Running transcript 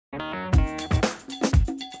Last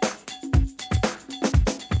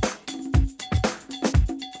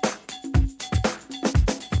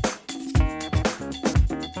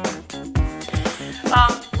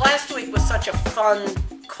week was such a fun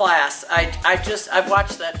class. I've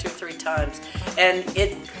watched that 2 or 3 times, and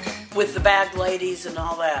with the bag ladies and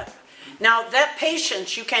all that. Now that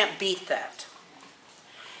patience, you can't beat that.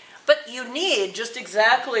 But you need, just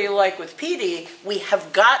exactly like with PD, we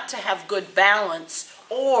have got to have good balance,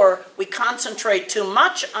 or we concentrate too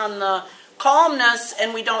much on the calmness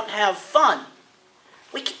and we don't have fun.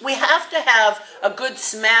 We have to have a good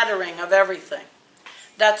smattering of everything.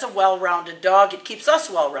 That's a well-rounded dog. It keeps us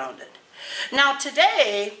well-rounded. Now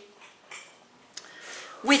today,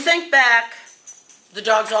 we think back, the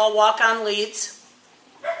dogs all walk on leads.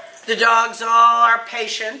 The dogs all are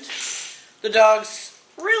patient. The dogs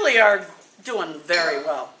really are doing very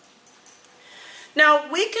well.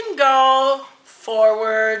 Now we can go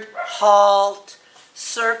forward, halt,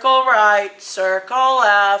 circle right, circle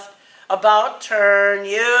left, about turn,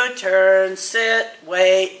 U-turn, sit,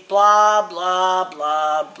 wait, blah, blah,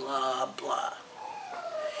 blah, blah, blah.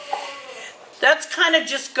 That's kind of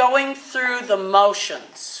just going through the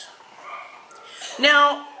motions.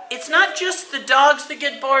 Now, it's not just the dogs that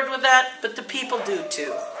get bored with that, but the people do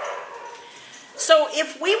too. So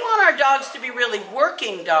if we want our dogs to be really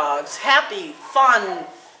working dogs, happy, fun,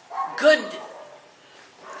 good,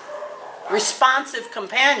 responsive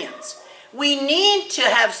companions, we need to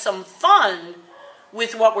have some fun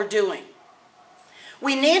with what we're doing.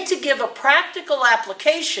 We need to give a practical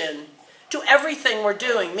application to everything we're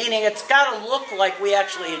doing, meaning it's got to look like we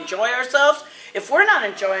actually enjoy ourselves. If we're not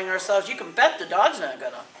enjoying ourselves, you can bet the dog's not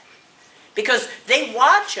gonna, because they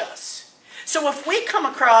watch us. So if we come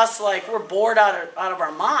across like we're bored out of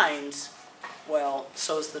our minds, well,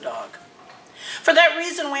 so's the dog. For that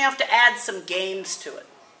reason, we have to add some games to it.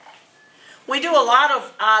 We do a lot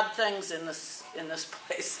of odd things in this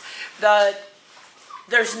place.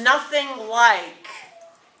 There's nothing like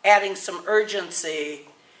adding some urgency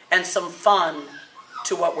and some fun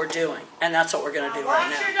to what we're doing, and that's what we're going to do right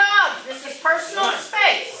now. Watch your dogs. This is personal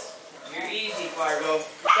space. You're easy, Fargo.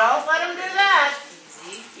 Don't let them do that.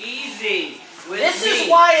 Easy. This is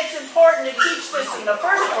why it's important to teach this in the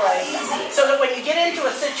first place, so that when you get into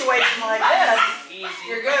a situation like this,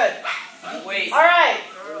 you're good. Wait. All right.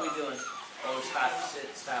 What are we doing? Oh, stop, sit,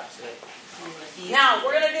 stop, sit. Now,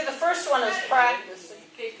 we're going to do the first one as practice.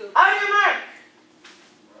 On your mark.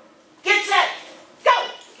 Get set. Go.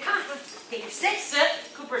 Come on. Peter, sit. Sit.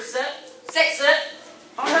 Cooper, sit. Sit. Sit.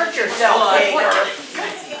 Don't hurt yourself, Hager.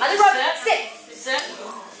 Other one. Sit. Sit.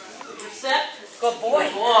 Cooper, sit. Good boy.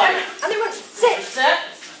 Good boy. Other one. Sit. Sit.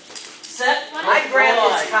 Sit. I grab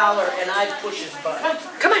his collar and I push his butt.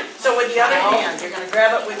 Come on. So with the other hand, you're going to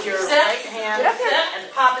grab it with your right hand Get up here. and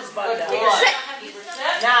pop his butt down. Boy. Sit.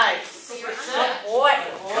 Nice. Cooper, sit. Boy.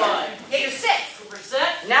 Boy. Get your sit. Cooper,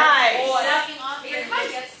 sit. Nice. Boy. Here, come on.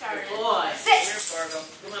 Get started. Boy. Sit. Here, Fargo.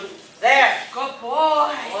 Come on. There. Good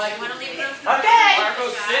boy. You want to leave room? Okay.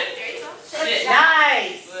 Fargo, sit. There you go. Sit.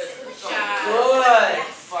 Nice. Good. Good.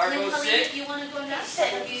 Fargo, sit. You want to go next?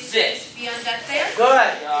 Sit. Sit. Be on deck there.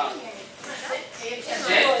 Good. Sit.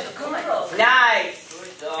 Nice.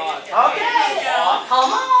 Good dog. Okay. Off.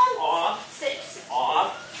 Come on. Off. Sit. Off.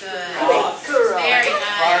 Good. Off. Very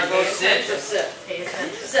nice. Fargo, sit. Pay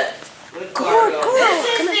attention. Sit. Good Fargo.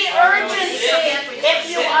 This is the urgency if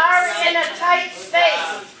you are in a tight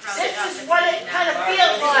space. This is what it kind of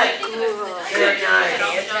feels like. Very nice.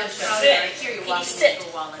 Sit.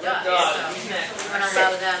 Good dog. Who's next? We're going to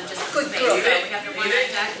allow them just good girl. We have your one on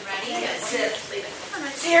deck and ready. And sit. Leave it.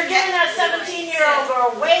 So you're giving that 17-year-old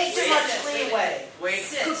girl way too much leeway. Wait.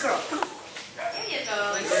 Good girl. There you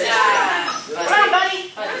go. Sit. Come on,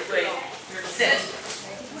 buddy. Wait. Sit.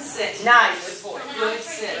 Sit. Nice. Good boy. Good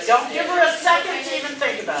sit. Don't give her a second to even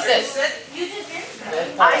think about it. Sit. You did very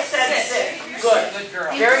good. I said sit. Good. Good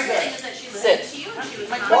girl. Very good. Sit.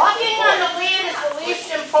 Walking on the lead is the least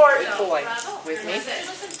important. Boy. With me?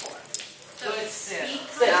 Good sit.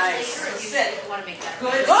 Nice. Sit. Want to make that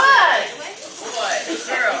Good. Good. Boy. Good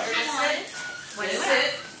girl.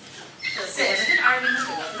 Sit. Sit.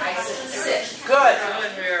 Sit. Good.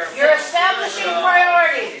 Good girl. You're establishing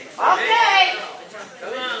priority. Okay.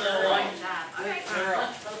 Come on, little one. Good girl.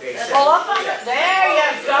 Pull up on it. There you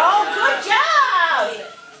go. Good job.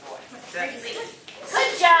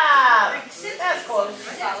 Good job. That's close.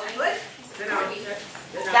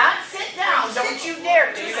 Not sit down. Don't you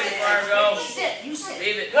dare. Leave it, Fargo. Sit. You sit.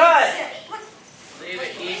 Leave it. Good. Leave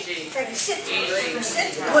it easy. Sit. Easy. Sit.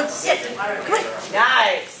 Good. Sit. Good.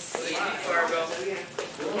 Nice. Easy, Fargo.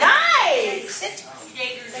 Nice. Sit.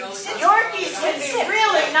 Yorkies can be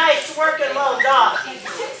really nice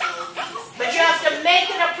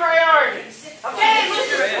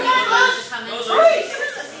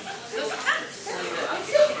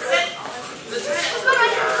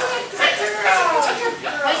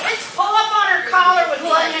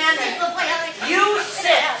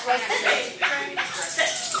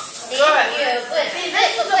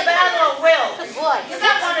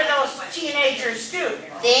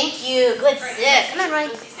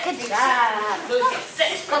boy. Good job. Lucy,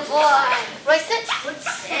 sit. Good boy. Roy, sit. Good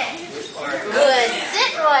sit. Good.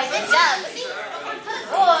 Sit, Roy. Good job. Lucy. Good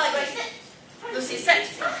boy. Roy, sit. Lucy, sit.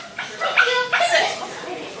 Sit.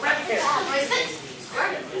 Roy, sit.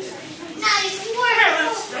 Nice work.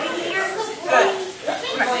 Right here. Good boy.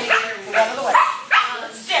 Move out of the way.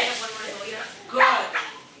 Sit. Good.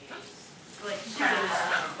 Good job.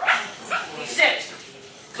 Sit.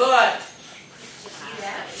 Good.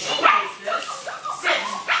 Sit.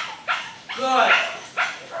 Good.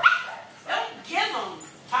 Don't give them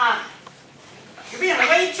time. You're being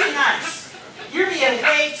way too nice. You're being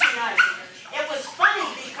way too nice. It was funny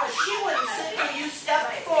because she wouldn't sit till you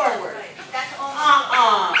stepped forward. That's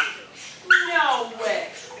all. No way.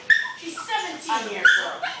 She's 17 years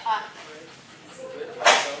old.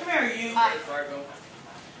 Come here, you.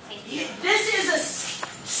 This is a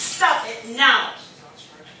stop it now.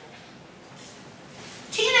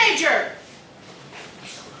 Teenager.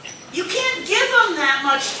 You can't give them that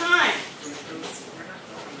much time.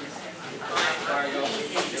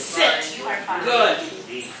 Sit. Good.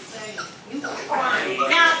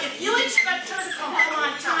 Now, if you expect her to come home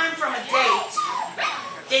on time from a date,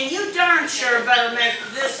 then you darn sure better make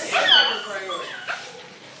this a priority.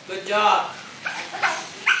 Good job.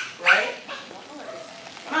 Right?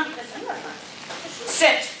 Come on.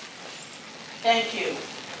 Sit. Thank you.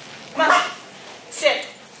 Come on. Sit.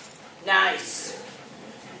 Nice.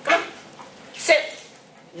 Come on. Sit.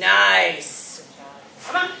 Nice.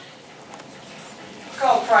 Come on.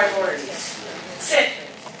 Call priorities. Sit.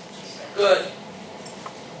 Good.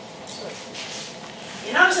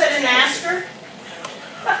 You notice I didn't ask her?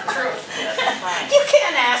 True. You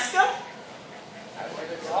can't ask them.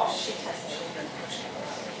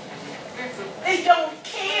 They don't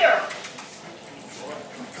care.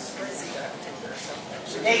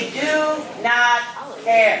 They do not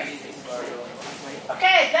care.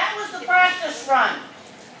 Okay, that was the practice run.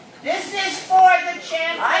 This is for the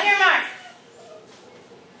champ. On your mark.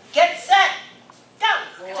 Get set. Go.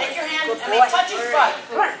 Take your hand. Touch his butt.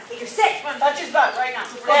 Come on. Get your sit. Come on, touch his butt right now.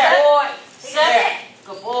 Good There. boy. There.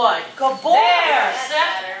 Good boy. Good boy. There.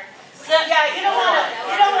 Sit. Yeah, you don't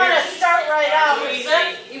want to start right out. Sit.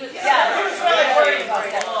 Yeah, he was really worried about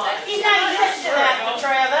that. He's not used to that,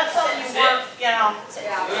 Betrayal. That's something you work, you know.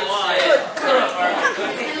 Good.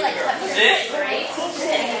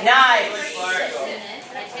 Nice.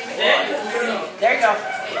 There you go.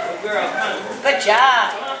 Good girl. Come on. Good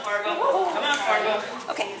job. Come on, Fargo. Come on, Fargo.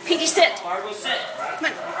 Okay, Pinky, sit. Fargo, sit. Come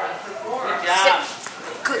on. Good job.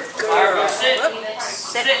 Good Fargo, sit.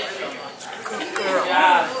 Sit. Sit. Good Good girl.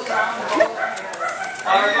 job.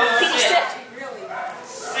 Fargo, Pinky, sit.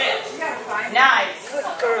 sit. Sit. Nice. Good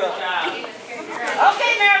girl. Good job.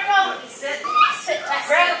 Okay, Miracle. Sit.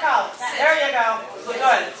 Grab the collar. There you go. Good.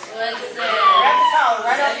 Grab the collar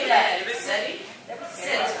right off your neck.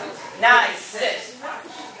 Nice. Sit.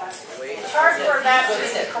 It's hard for that to be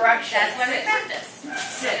the correction. That's when we practice.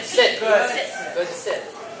 Sit. Good. Good sit.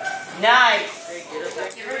 Nice.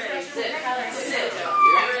 Get ready. Sit. Get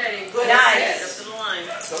ready. Good. Nice. Up to the line.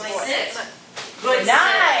 Sit. Good.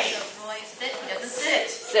 Nice. Roy, sit. You have to sit.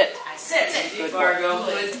 Sit. Sit. Good, Fargo.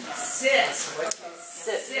 Good. Sit.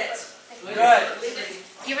 Sit. Good.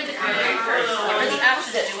 Give her the option. Give her the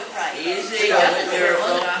option to do it right. Easy.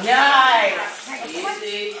 Miracle. Nice.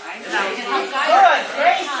 Easy. Now we can help guide her. Good.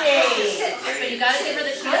 Gracie. But you gotta give her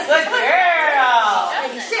the chance. Good girl.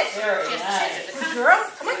 Sit. Very nice. Good girl.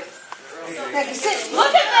 Come on. Now you sit.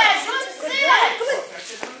 Look at that. Good sit.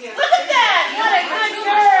 Look at that. What a good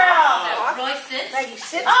girl. Roy, sit. Now you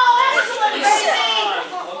sit. Oh, excellent, Gracie.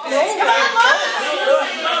 Come on,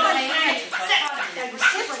 look.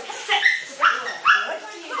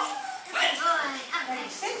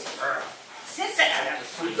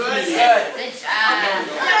 Good. Good job.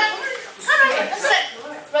 Sit.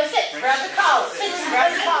 Right, sit. Grab the collar. Sit. Grab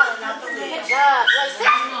the collar, not the lead. Good job. Right, sit.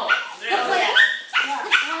 Good boy.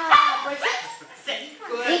 Right, sit. Sit.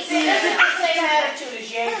 Good. See, this is the same attitude as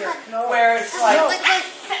Jaeger, where it's like, All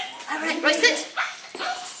right, Roy, sit.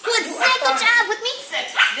 Good. Sit. Good job with me. sit.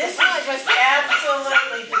 This is just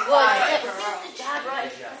absolutely defiant. Good job, Roy.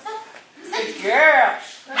 Good girl.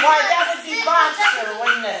 Why, that would be boxer,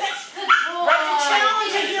 wouldn't it? Right, to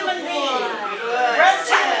challenge a human being. Right,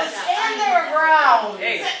 to stand their ground.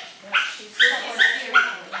 Hey.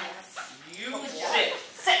 You sit.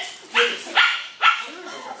 Sit.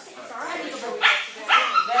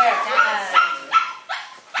 There.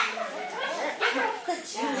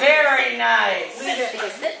 Very nice.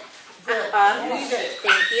 Sit. Good.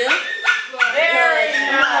 Thank you. Very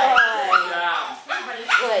nice. Good job.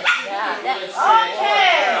 Good job. That was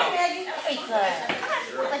Okay. very good.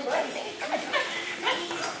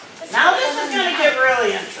 Now this is going to get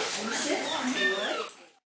really interesting.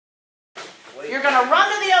 You're going to run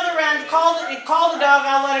to the other end, call the dog,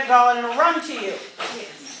 I'll let it go, and it'll run to you.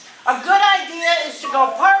 A good idea is to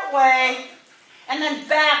go part way and then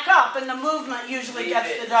back up, and the movement usually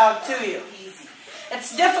gets the dog to you.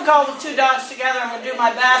 It's difficult with two dogs together. I'm going to do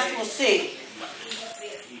my best. We'll see.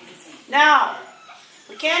 Now,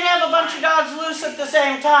 we can't have a bunch of dogs loose at the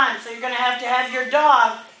same time, so you're going to have your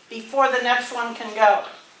dog before the next one can go.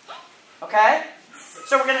 Okay?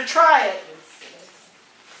 So we're going to try it.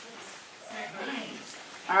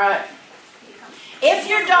 All right. If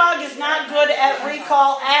your dog is not good at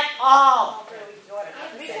recall at all,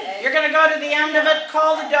 you're going to go to the end of it,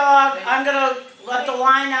 call the dog. I'm going to let the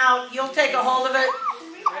line out. You'll take a hold of it.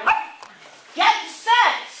 Get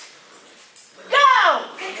set. Go!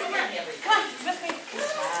 Come on, with me.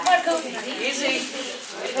 Come on, go. Easy.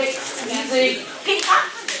 Easy. Peacock.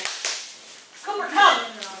 Cooper, come.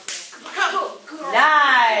 Come.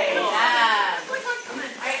 Nice.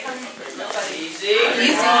 Easy.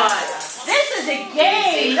 Easy. This is a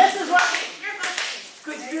game. This is what.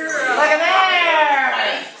 Good girl. Look at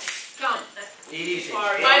there. Come. Easy. Easy.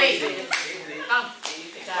 Come.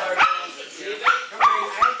 Keep talking.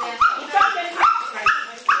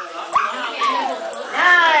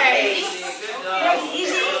 Nice.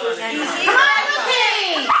 Easy. Easy. Come on, Lucy.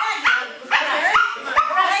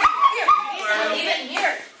 Even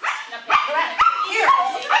here. Here.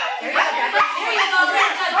 There you go.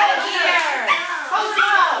 Here. Hold it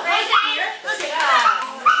up. Right here.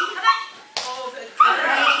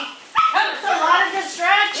 That's a lot of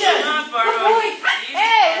distraction.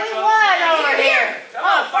 Hey, we won over here.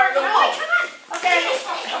 Oh, Fargo. Come on. Okay.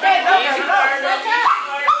 Okay, go.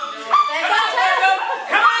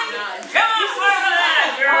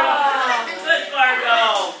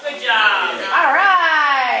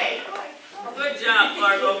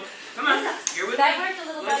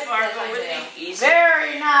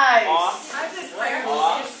 Very nice.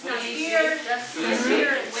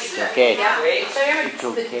 Okay.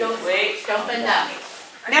 Don't bend up.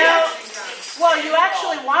 Now, well, you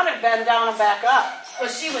actually want to bend down and back up. Well,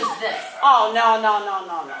 she was this. Oh, no. Not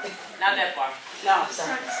that far. No.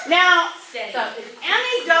 Now,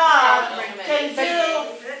 any dog can do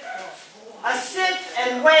a sit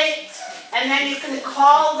and wait, and then you can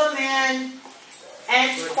call them in,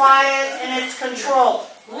 and it's quiet and it's controlled.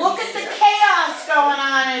 Look at the chaos going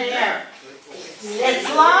on in here. It's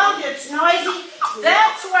loud, it's noisy.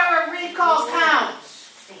 That's where a recall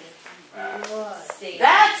counts.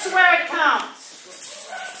 That's where it counts.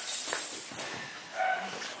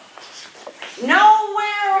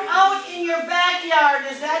 Nowhere out in your backyard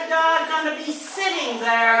is that dog going to be sitting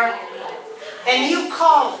there and you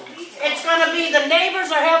call it. It's going to be the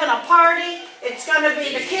neighbors are having a party. It's going to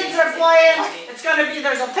be the kids are playing. It's going to be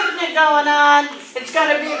there's a picnic going on. It's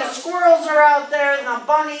going to be the squirrels are out there and the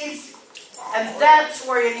bunnies. And that's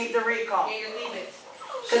where you need the recall.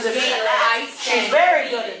 Because she's very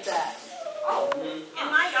good at that. In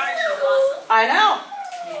my yard, she's awesome. I know.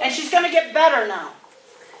 And she's going to get better now.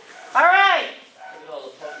 All right.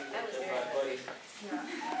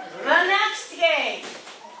 The next game.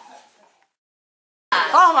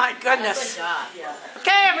 Oh my goodness.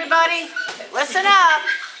 Okay, everybody, listen up.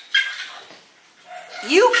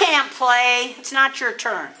 You can't play. It's not your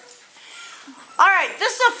turn. All right,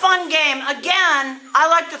 this is a fun game. Again, I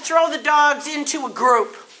like to throw the dogs into a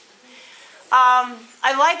group.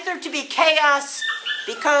 I like there to be chaos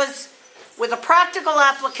because with a practical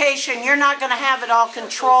application, you're not going to have it all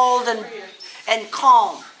controlled and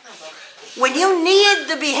calm. When you need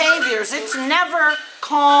the behaviors, it's never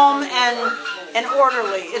calm and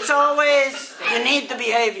orderly. It's always, you need the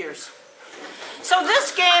behaviors. So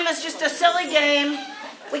this game is just a silly game.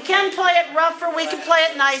 We can play it rougher, we can play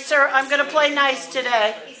it nicer. I'm going to play nice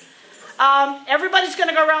today. Everybody's going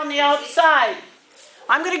to go around the outside.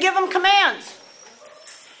 I'm going to give them commands.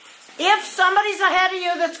 If somebody's ahead of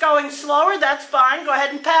you that's going slower, that's fine. Go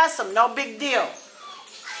ahead and pass them. No big deal.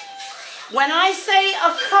 When I say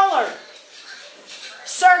a color,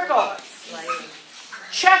 circle,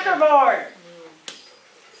 checkerboard,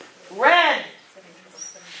 red,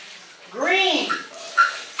 green,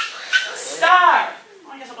 star.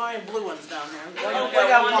 I guess I'm going to blue ones down there. That'll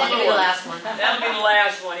be the last one. That'll be the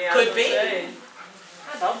last one, yeah. Could be.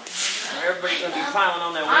 Everybody's going to be piling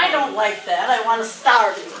on that one. I don't like that. I want a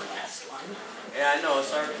star to be the last one. Yeah, I know.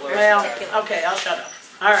 It's our place. Well, okay, I'll shut up.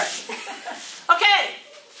 All right. Okay.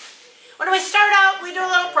 When we start out, we do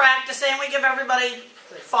a little practicing. We give everybody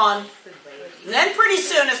fun. And then pretty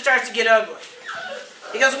soon it starts to get ugly.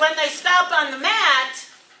 Because when they stop on the mat,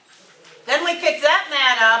 then we pick that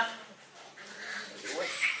mat up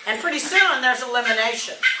And pretty soon there's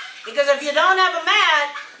elimination. Because if you don't have a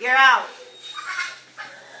mat, you're out.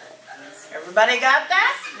 Everybody got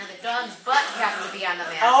that? Now the dog's butt has to be on the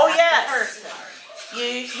mat. Oh, not yes. The person.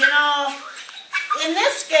 You know, in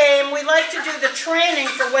this game, we like to do the training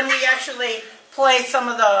for when we actually play some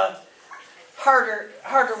of the harder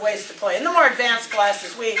ways to play. In the more advanced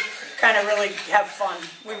classes, we kind of really have fun.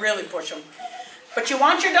 We really push them. But you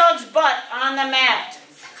want your dog's butt on the mat.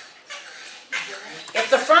 If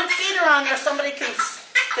the front feet are on there, somebody can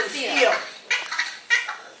feel.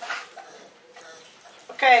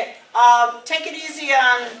 Okay, take it easy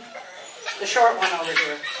on the short one over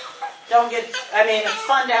here. Don't get, I mean, it's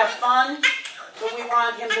fun to have fun, but we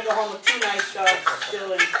want him to go home with 2 nice dogs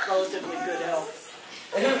still in relatively good health.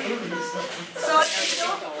 So if you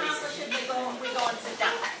don't accomplish it, we go and sit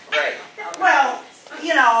down. Right. Well,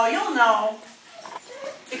 you know, you'll know,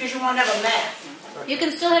 because you won't have a mat. You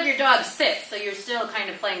can still have your dog sit, so you're still kind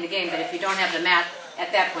of playing the game, but if you don't have the mat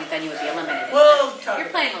at that point, then you would be eliminated. We'll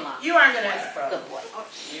You're playing along. You aren't going to have a problem.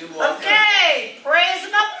 Good boy. Okay, praise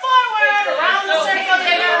them up forward, around the circle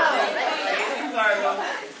they go.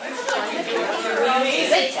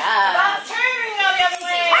 Good job. About turning go the other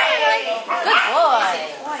way. Good boy.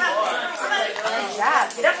 Good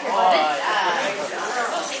job. Get up here. Good job.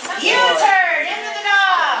 U-turn into the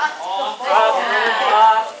dog.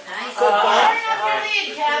 Nice. Turn up your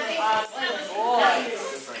lead, Kathy.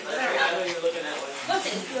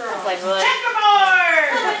 Checkerboard.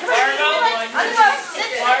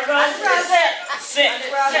 Sit.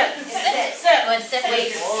 Good sit.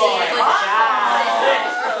 Wait. Good job.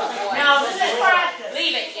 Now this is practice.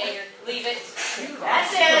 Leave it, Gator. Leave it.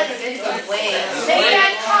 That's it. Good wait. Take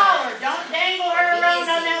that collar. Don't dangle her around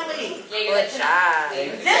on that lead. Good job.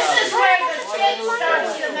 This is where the sit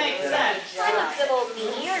starts to make sense. Good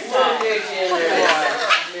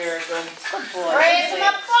boy. Raise them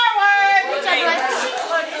up forward.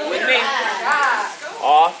 With me.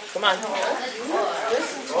 Off. Come on.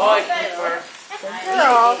 Boy, keeper.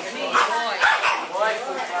 Girl.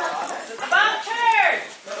 About turn.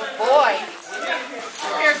 Boy.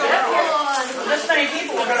 Here, go. This many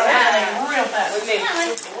people are going to eliminate real fast. With me.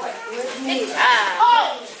 Good job.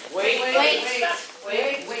 Oh! Wait.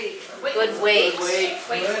 Good wait.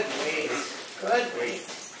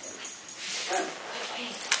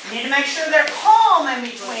 You need to make sure they're calm in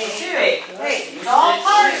between, too. It's all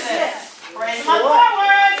part of this. Raise them up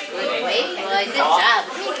forward. Good wait, boy. Good job.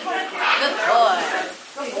 Good boy.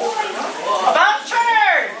 About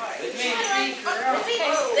turn. Good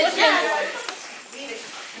job.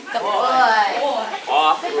 Good boy.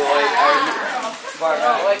 Off, Roy.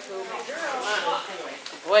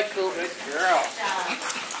 Boy, cool. Good girl.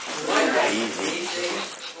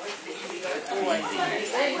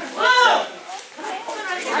 Whoa!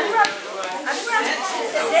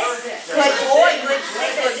 Good boy. Good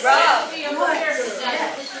sit. Good rub. Good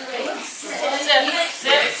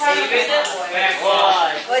sit. Good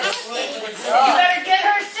You rub. better get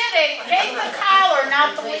her sitting. Take the collar,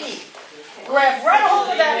 not the lead. Grab right hold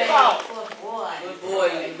of that collar. Good boy.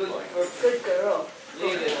 Good boy. Good girl.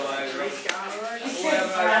 Leave it,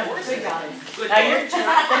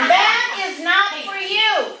 Now the mat is not for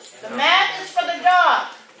you. The mat is for the dog.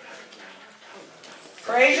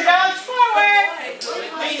 Praise your dogs forward.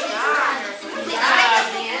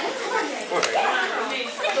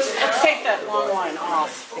 Let's take that long line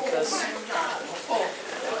off because.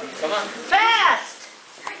 Come on. Fast.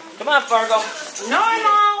 Come on, Fargo.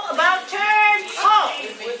 Normal. About turn. Halt.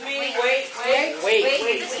 With me.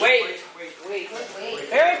 Wait.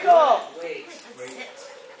 Very cool.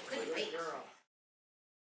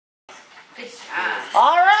 Good job.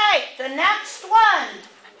 All right. The next one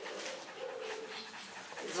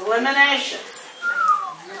is elimination.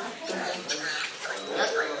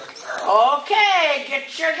 Okay,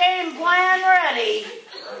 get your game plan ready.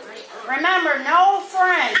 Remember, no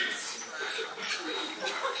friends.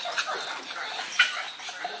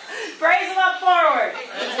 Raise them up forward.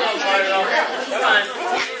 Come on.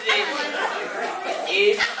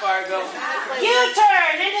 Easy, Fargo.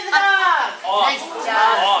 U-turn into the dog. Off. Nice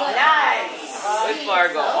job. Nice. Good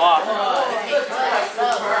Fargo. Off.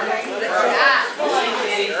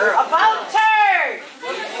 About turn.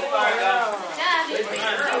 Fargo.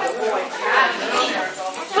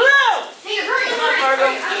 Blue.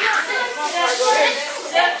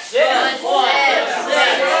 Sit. Good boy.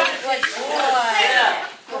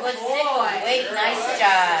 Wait, nice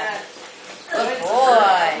job. Good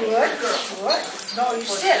boy. No, you Good,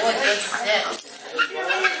 sit. good sit. You need a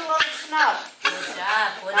little snub. Good job.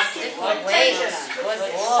 Good sit. Good Take wait. this. Good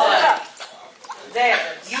Sit boy. up. There.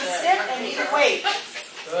 You sit and you wait.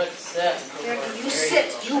 Good sit. You sit.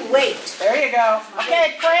 You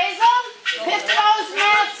Okay, praise them. Pick those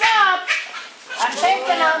mats up. I'm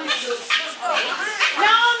taking them.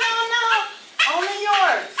 No. Only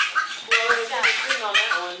yours. Well, there's a thing on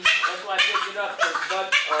that one. That's why I picked it up.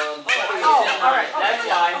 Oh, all right. That's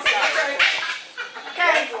why.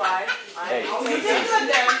 Okay. That's why. You did good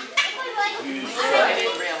there. I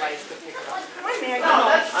didn't realize to pick it up.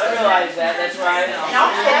 I realized that. That's right. No,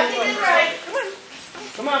 Kathy did right.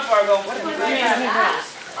 Come on, Fargo. What are you doing? Yes.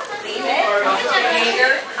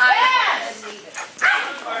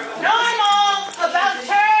 Normal. About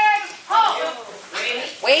turn. Hold.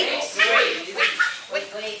 Wait.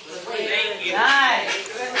 Nice.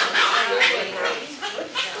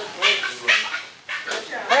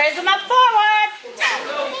 Raise them up forward.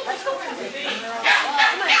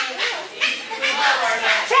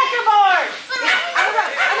 Checkerboard.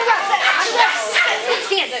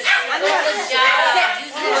 Stand. Good job.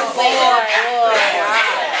 Good boy.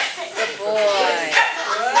 Good boy.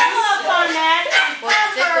 Come up on that.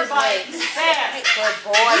 Sit with weights. Good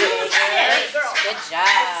boy. Good job.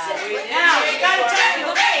 Now, you gotta take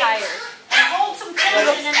your weight and hold some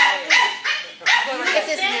tension in that weight. Get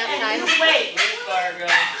this nap time. Wait. Fargo.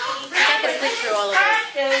 I can sleep through all of this.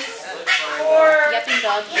 Practice for Yapping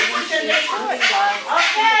dog, eating shit, moving dog.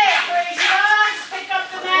 okay, pretty dogs, pick up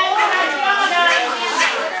the mat.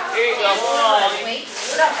 Here you go. One. Wait.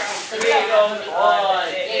 Here you go.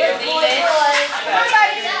 One. Good boy.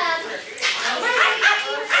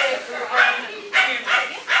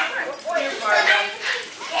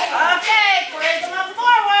 Okay, raise them up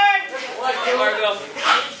forward. Fargo.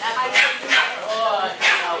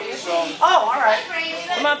 Oh, all right.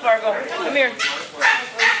 Come on, Fargo. Come here.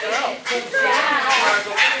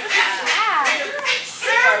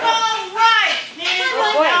 Circle right. No,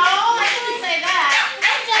 I didn't say that.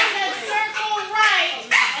 I just said circle right,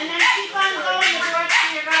 and then keep on going the direction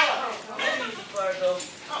you're going. Fargo.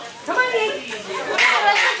 Come on, in.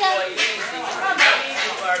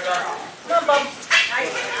 Fargo.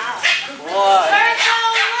 One. Circle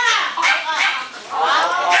left. All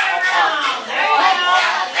the way around. There you go.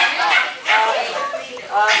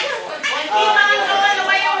 And keep on going the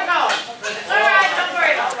way you were going. All right, don't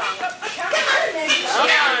worry about it.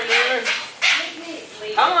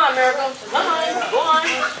 Come on, Miracle. Come on. Go on.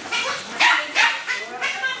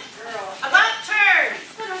 About turn.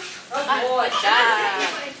 Good boy.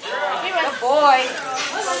 Good boy.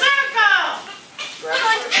 Circle.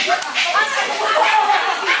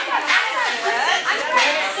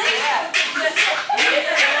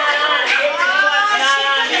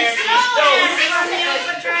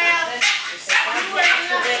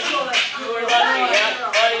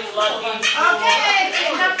 Okay,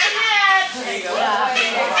 pick up the mat.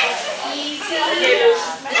 Easy.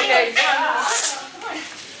 Okay.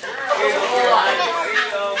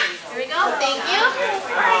 Here we go. Thank you.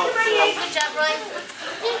 Good job, Roy.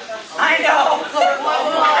 I know.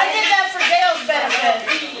 I did that for Dale's benefit.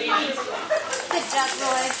 Good job,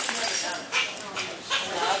 Roy.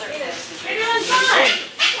 You're doing fine.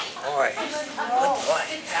 Boy.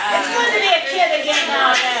 It's good to be a kid again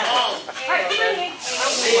now and then.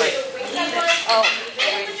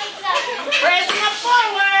 Raise them up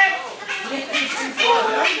forward.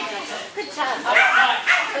 Good job.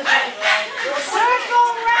 Circle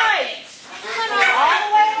right. All the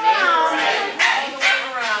way around.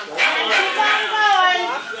 And keep on going.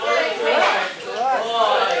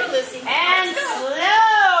 And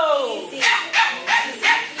slow.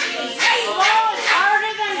 Slow is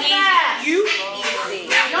harder than fast.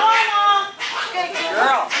 Normal.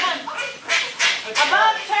 Girl.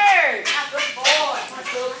 About turn.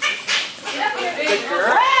 Good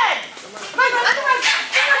girl. Red.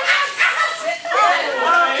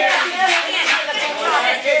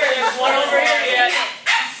 There's one over here yet.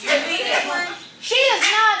 She is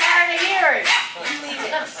not hard of hearing.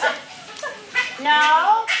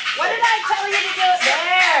 No. What did I tell you to do?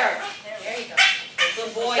 There.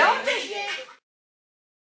 Good boy. Don't be big.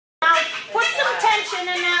 Now put some tension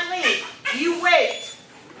in that lead. You wait.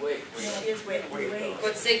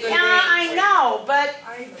 Let's say good Yeah, I know, but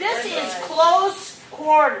this is close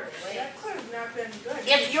quarters.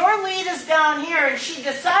 If your lead is down here and she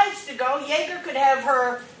decides to go, Jaeger could have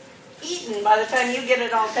her eaten by the time you get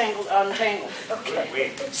it all untangled.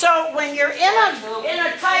 Okay. So when you're in a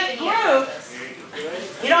tight group,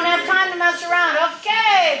 you don't have time to mess around.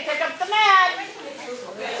 Okay, pick up the mat.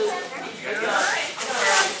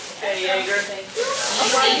 Hey, Jaeger.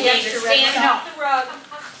 Stand off the rug.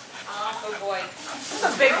 Oh boy. This is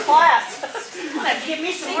a big class. Give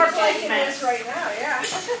me some more placements. Right now, yeah.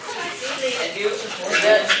 And you.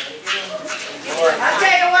 I'll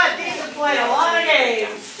tell you what, these have played a lot of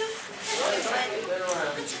games.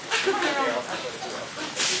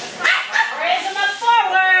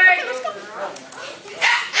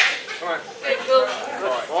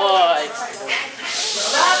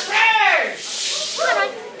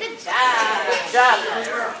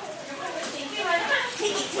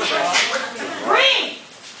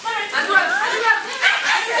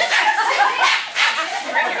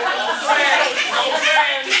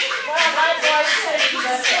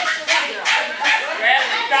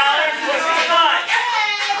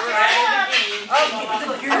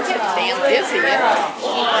 She's busy, yeah.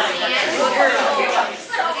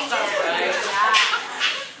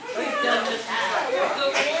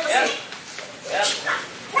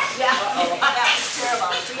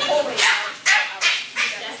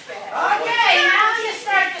 Okay, now you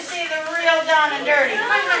start to see the real down and dirty. I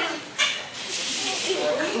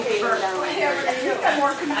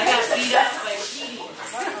got beat up by Petey.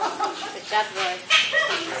 Good job, Roy.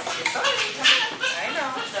 I know.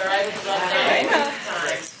 It's all right. It's up there. I know.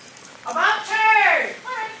 About turn.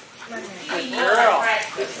 Good girl.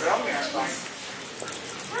 Good girl, Miracle.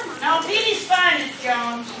 No, Petey's fine,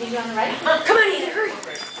 Jones. Come on, Ethan, hurry.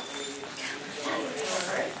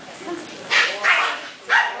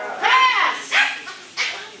 Pass.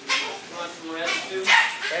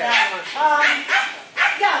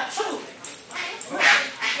 Yeah, 2.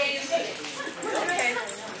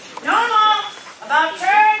 Normal. About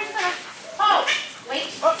turn. Hold. Wait.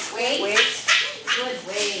 Wait. Good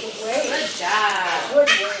wait. Good job. Good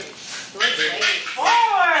wait. Good wait.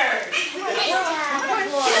 Forward.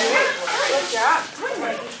 Good job.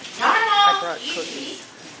 Normal. Easy.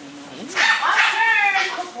 About turn.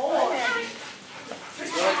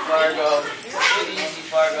 Good, Fargo. Good, easy,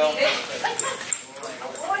 Fargo.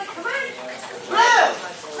 Blue.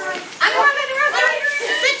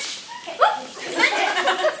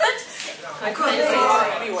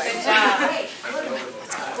 Good job.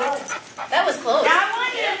 That was close. Now I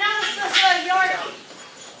want you to notice this little Yorkie.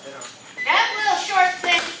 That little short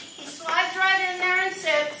thing, he slides right in there and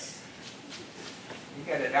sits. You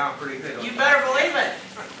got it down pretty good. You better believe it.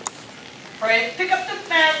 Right, pick up the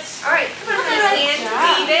meds. All right, come on, stand.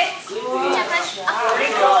 Leave it.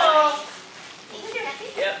 Pretty cool.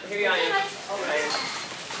 Yep, here I am.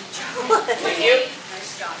 Thank you.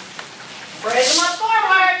 Nice job. Raise them up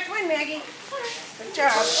forward. Come on, Maggie. Good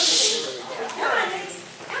job.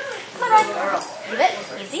 Leave it.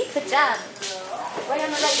 Easy. Good job. Right on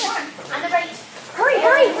the right. On the right. Hurry.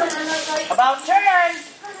 About turn.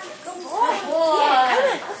 Good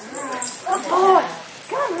boy.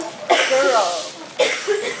 Girl.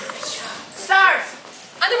 Start.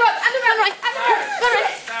 On the right.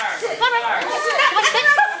 Good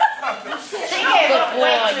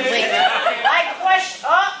boy. I question.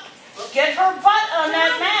 Oh, get her butt on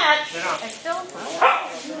that mat.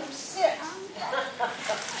 Sit.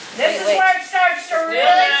 This is where it starts to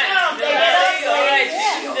really count. They get All ugly. right,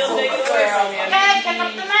 still take it away from you. Okay, pick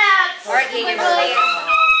up the mats. All right, you can stand.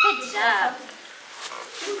 Good job.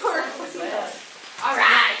 All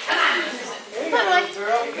right, come on. Come on,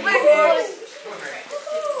 Maggie.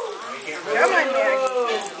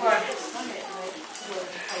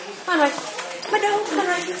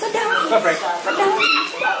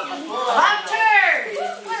 About turn.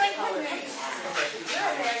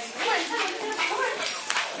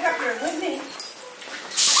 Get up here with me.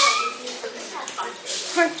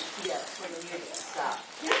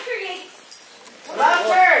 About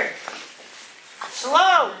turn.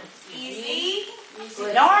 Slow. Easy.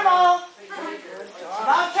 Normal.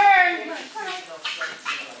 About turn.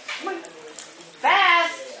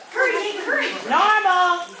 Fast. Hurry.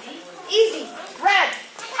 Normal. Easy. Red.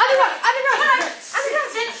 On the road.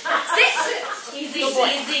 Easy.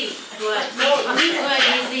 Good.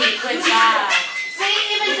 Easy. Good job. See,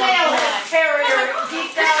 even Dale has Terrier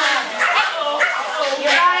deep down. You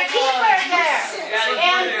gotta keep her there.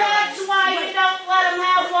 And that's why you don't let them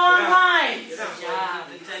have long lines. Good job.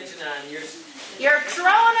 The tension on yours. You're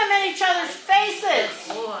throwing them in each other's faces.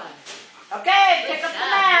 Boy. Okay, pick up the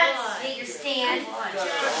mats. Take your stand.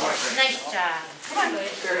 Nice job.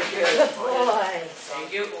 Very good. Boy.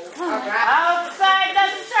 Thank you. Outside the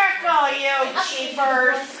circle, you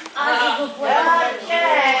cheapers.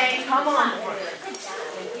 Okay, come on.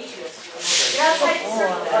 Get outside the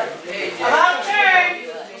circle. About turn.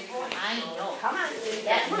 I know. Come on.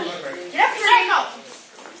 That Get up here. Circle.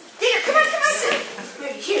 Here, come on.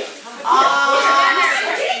 Here.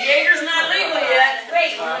 Jaeger's not legal yet.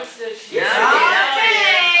 Wait. Yeah.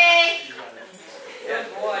 Okay. Good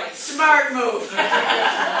boy. Smart move.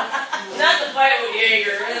 Not the fight with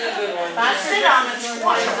Jaeger. That's a good one. Sit on it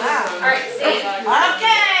twice. All right, stay.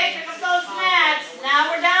 Okay, pick up those mats. Now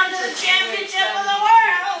we're down to the championship of the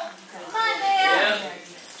world. Come on, Dale. Yeah.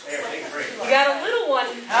 You got a little one.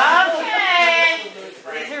 Okay.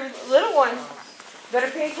 There's a little one. Better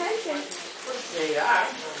pay attention. There you are.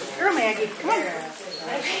 Girl, Maggie. Come on.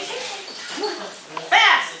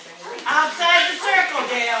 Fast. Outside the circle,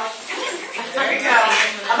 Dale. There you go.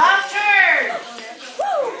 About turn.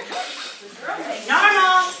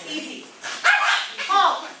 Normal. Easy.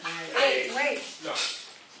 Hold. Wait.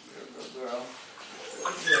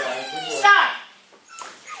 Stop.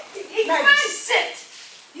 Hey, come on. Sit.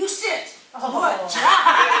 You sit. What's not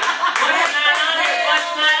on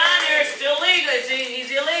there, it's still legal. He's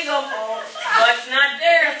illegal. Butt's not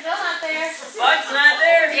there. Still not there. Butt's not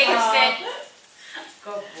there. Take a sit.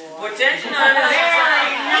 Put tension on it.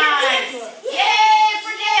 Very nice. Yay for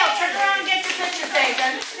Dale. Turn around and get your picture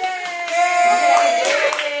taken. Yay.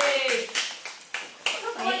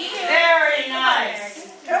 Very nice.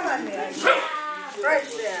 Come on, man. Right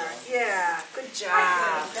there. Yeah. Good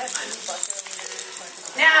job.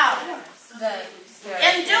 Now,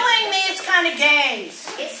 in doing these kind of games,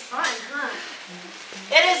 It's fun, huh?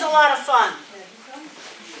 it is a lot of fun.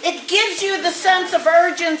 It gives you the sense of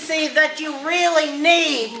urgency that you really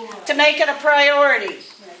need to make it a priority.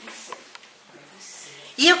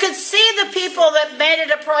 You could see the people that made it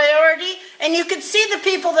a priority, and you could see the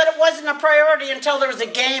people that it wasn't a priority until there was a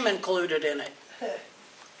game included in it.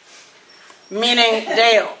 Meaning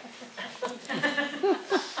Dale.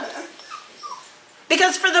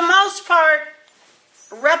 Because for the most part,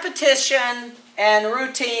 repetition and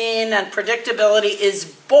routine and predictability is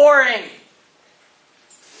boring.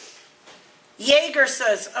 Jaeger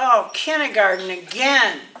says, oh, kindergarten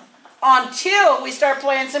again, until we start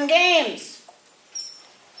playing some games.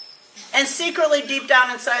 And secretly, deep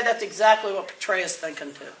down inside, that's exactly what Petreya's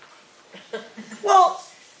thinking too. Well,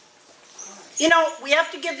 you know, we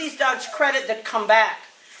have to give these dogs credit that come back.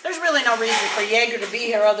 There's really no reason for Jaeger to be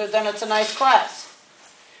here other than it's a nice class.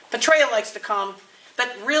 Petreya likes to come,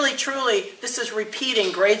 but really, truly, this is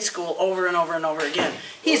repeating grade school over and over and over again.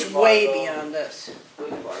 He's way beyond this.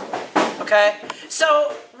 Okay?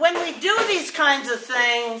 So, when we do these kinds of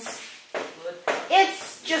things,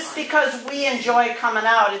 it's just because we enjoy coming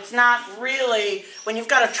out. It's not really, when you've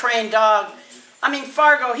got a trained dog. I mean,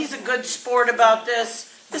 Fargo, he's a good sport about this.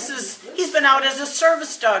 He's been out as a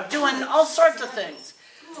service dog, doing all sorts of things.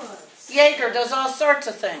 Jaeger does all sorts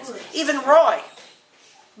of things. Even Roy,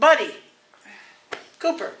 Buddy,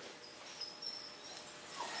 Cooper.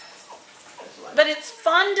 But it's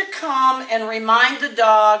fun to come and remind the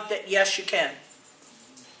dog that yes, you can.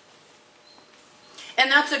 And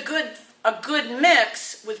that's a good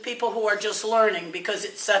mix with people who are just learning because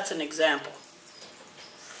it sets an example.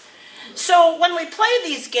 So when we play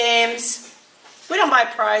these games, we don't buy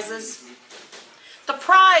prizes. The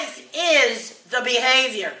prize is the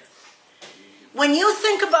behavior. When you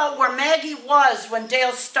think about where Maggie was when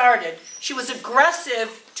Dale started, she was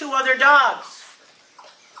aggressive to other dogs.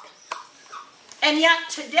 And yet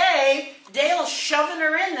today, Dale's shoving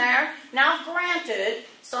her in there. Now granted,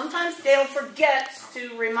 sometimes Dale forgets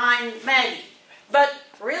to remind Maggie. But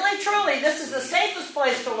really, truly, this is the safest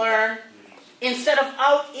place to learn instead of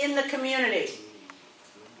out in the community.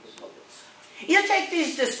 You take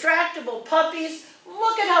these distractible puppies,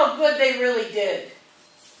 look at how good they really did.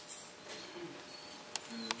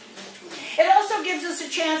 It also gives us a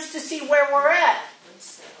chance to see where we're at.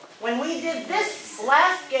 When we did this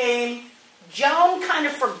last game, Joan kind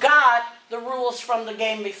of forgot the rules from the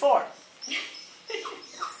game before.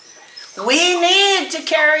 We need to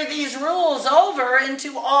carry these rules over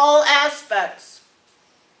into all aspects.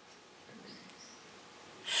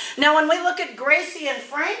 Now, when we look at Gracie and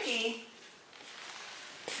Frankie,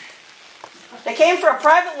 they came for a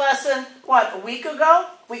private lesson, what, a week ago?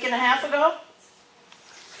 Week and a half ago?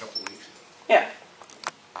 A couple weeks. Yeah.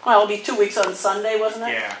 Well, it'll be 2 weeks on Sunday, wasn't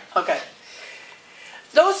it? Yeah. Okay.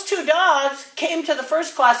 Those two dogs came to the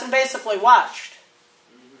first class and basically watched.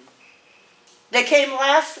 They came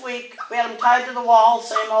last week. We had them tied to the wall,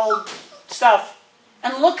 same old stuff.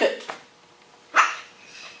 And look at.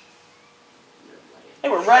 They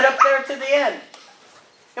were right up there to the end.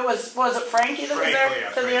 It was it Frankie that was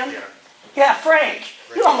there to the end? Yeah, Frank.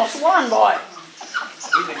 You almost won, boy.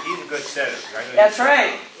 He's a good setter. That's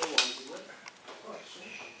right.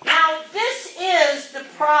 Now, this is the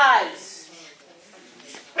prize.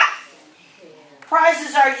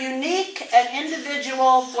 Prizes are unique and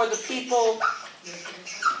individual for the people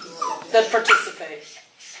that participate.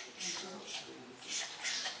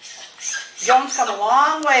 Joan's come a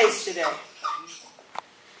long ways today.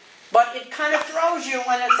 But it kind of throws you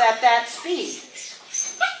when it's at that speed.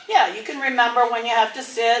 Yeah, you can remember when you have to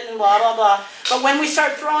sit and blah, blah, blah. But when we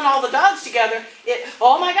start throwing all the dogs together,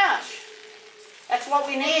 oh my gosh. That's what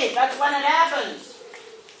we need. That's when it happens.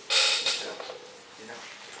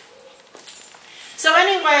 So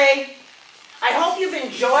anyway, I hope you've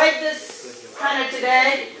enjoyed this kind of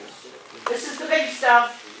today. This is the big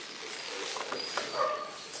stuff.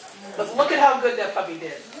 But look at how good that puppy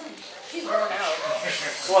did. She's worn out.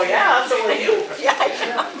 Well, yeah, so were you. Yeah, I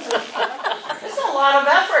know. It's a lot of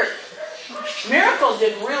effort. Miracle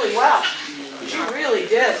did really well. She really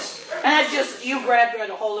did. And you grabbed her, got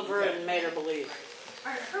a hold of her, and made her believe.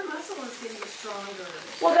 Her muscle is getting stronger.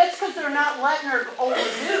 Well, that's because they're not letting her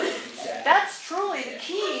overdo. That's truly the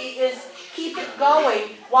key, is keep it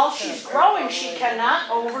going. While she's growing, she cannot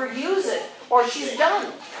overuse it, or she's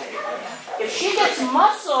done. If she gets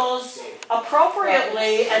muscles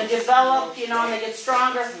appropriately and developed, and they get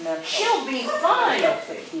stronger, she'll be fine.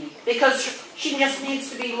 Because she just needs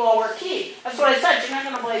to be lower key. That's what I said. She's not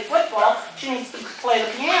going to play football. She needs to play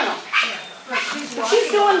the piano.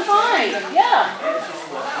 She's doing fine. Yeah.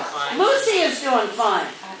 Lucy is doing fine.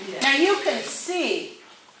 Now you can see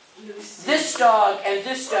this dog and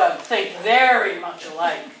this dog think very much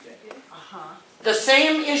alike. The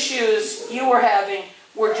same issues you were having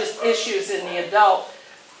were just issues in the adult.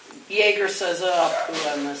 Jaeger says, oh, poo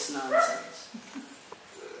on this nonsense.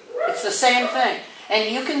 It's the same thing.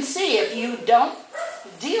 And you can see if you don't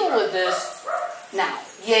deal with this, now,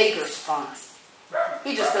 Jaeger's fine.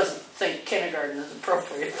 He just doesn't think kindergarten is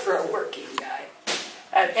appropriate for a working guy.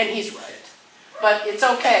 And he's right. But it's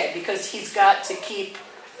okay, because he's got to keep,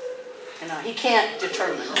 he can't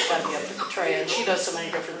determine. It's got to be up to the tray. And she does so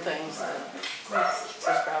many different things. That's his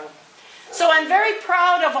problem. So I'm very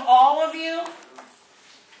proud of all of you.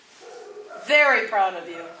 Very proud of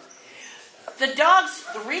you. The dogs,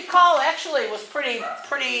 the recall actually was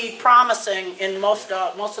pretty promising in most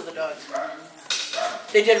of the dogs.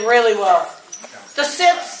 They did really well. The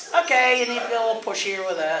sits, okay, you need to be a little pushier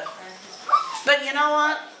with that. But you know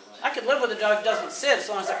what? I could live with a dog that doesn't sit as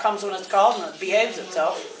long as it comes when it's called and it behaves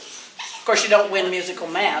itself. Of course, you don't win musical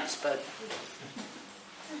mats, but...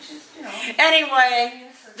 Anyway,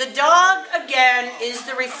 the dog, again, is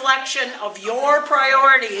the reflection of your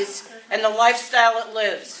priorities and the lifestyle it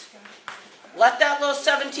lives. Let that little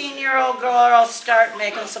 17-year-old girl start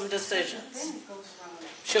making some decisions.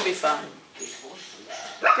 Should be fun.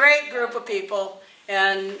 Great group of people,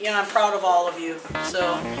 and I'm proud of all of you.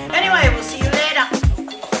 So, anyway, we'll see you